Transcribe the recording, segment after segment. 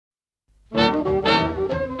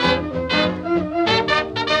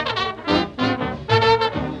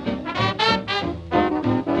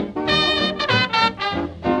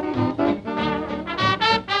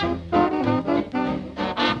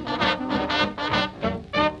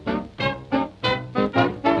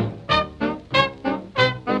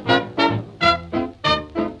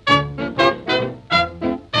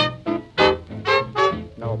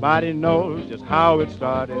Nobody knows just how it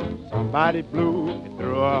started. Somebody blew it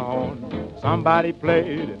through a horn. Somebody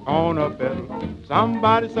played it on a fiddle.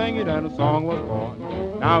 Somebody sang it and a song was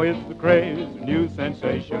born. Now it's the craze, a new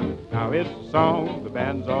sensation. Now it's the song the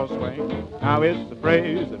bands all swing. Now it's the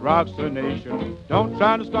phrase that rocks the nation. Don't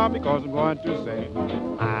try to stop me cause I'm going to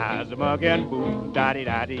sing. I's a muggin' boom,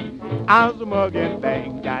 daddy-daddy. I's a muggin'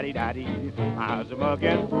 bang, daddy-daddy. I's a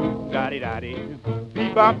muggin' boom, daddy-daddy.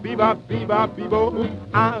 Bebop, bebop, bebop, bebo.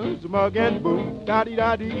 I's a muggin' boom,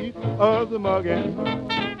 daddy-daddy. I's a muggin'.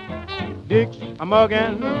 Dick's a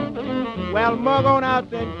muggin'. Well, mug on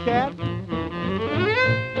out then, cat.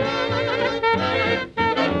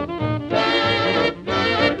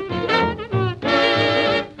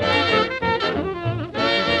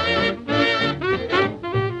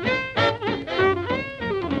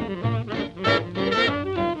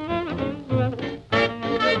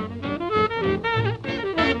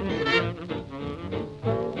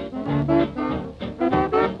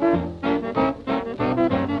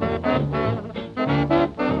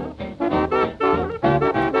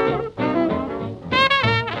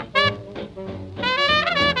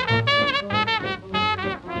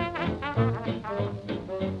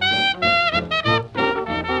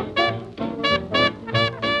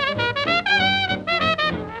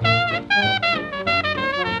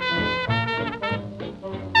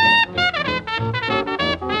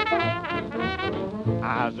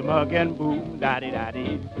 I's a muggin' boom,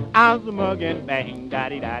 daddy-daddy. I's a muggin' bang,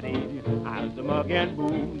 daddy-daddy. I's a muggin'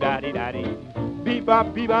 boom, daddy-daddy.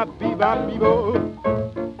 Bebop, bebop, bebop, bebo.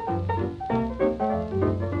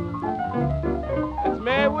 That's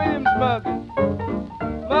Mary Williams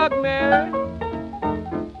muggin'. Mug, Mary.